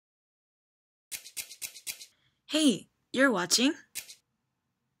Hey, you're watching?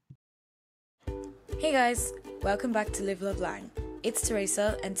 Hey guys, welcome back to Live Love Lang. It's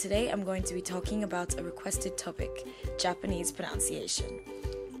Teresa, and today I'm going to be talking about a requested topic, Japanese pronunciation.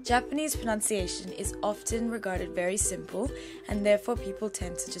 Japanese pronunciation is often regarded very simple, and therefore people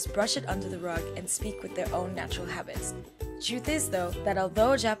tend to just brush it under the rug and speak with their own natural habits. Truth is though, that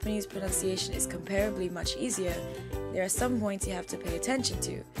although Japanese pronunciation is comparably much easier, there are some points you have to pay attention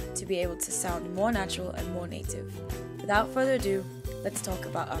to be able to sound more natural and more native. Without further ado, let's talk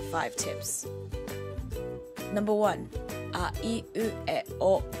about our 5 tips. Number 1,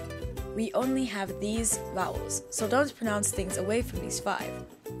 𝕙𝕣𝕣𝕖. We only have these vowels, so don't pronounce things away from these 5.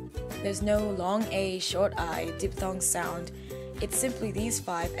 There's no long A, short I, diphthong sound. It's simply these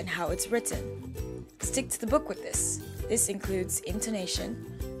 5 and how it's written. Stick to the book with this. This includes intonation.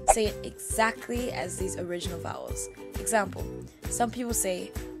 Say it exactly as these original vowels. Example, some people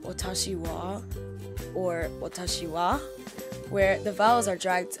say watashi wa or watashi wa, where the vowels are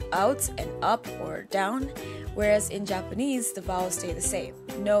dragged out and up or down, whereas in Japanese, the vowels stay the same.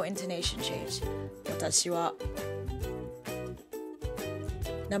 No intonation change. Watashi wa.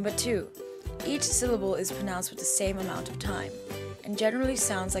 Number 2, each syllable is pronounced with the same amount of time, and generally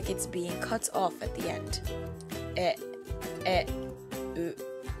sounds like it's being cut off at the end.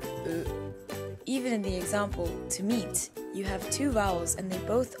 Even in the example, to meet, you have 2 vowels and they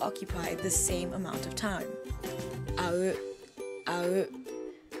both occupy the same amount of time. 𝕬𝕬𝕬𝕬.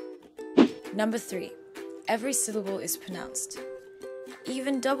 Number 3, every syllable is pronounced.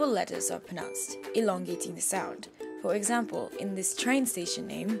 Even double letters are pronounced, elongating the sound. For example, in this train station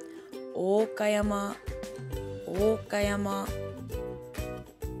name, 𝕚𝕝𝕚, 𝕚𝕝𝕚.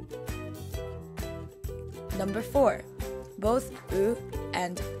 Number 4, both 𝕚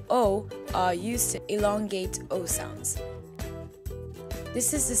and 𝕚 are used to elongate O sounds.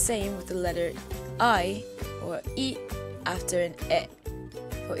 This is the same with the letter I or I after an e.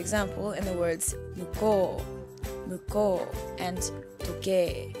 For example, in the words mukou, mukou, and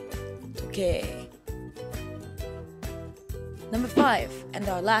toke, toke. Number 5, and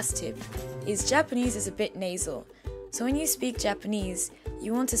our last tip, is Japanese is a bit nasal. So when you speak Japanese,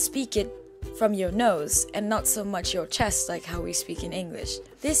 you want to speak it from your nose and not so much your chest like how we speak in English.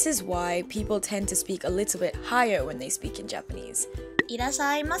 This is why people tend to speak a little bit higher when they speak in Japanese. いらっし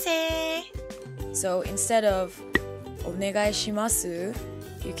ゃいませ. So instead of お願いします,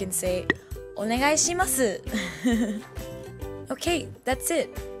 you can say お願いします. Okay, that's it.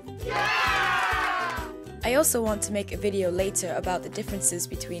 I also want to make a video later about the differences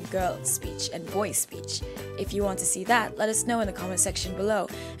between girl speech and boy speech. If you want to see that, let us know in the comment section below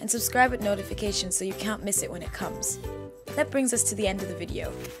and subscribe with notifications so you can't miss it when it comes. That brings us to the end of the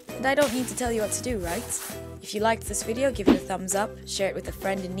video, and I don't need to tell you what to do, right? If you liked this video, give it a thumbs up, share it with a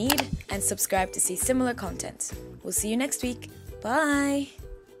friend in need, and subscribe to see similar content. We'll see you next week. Bye!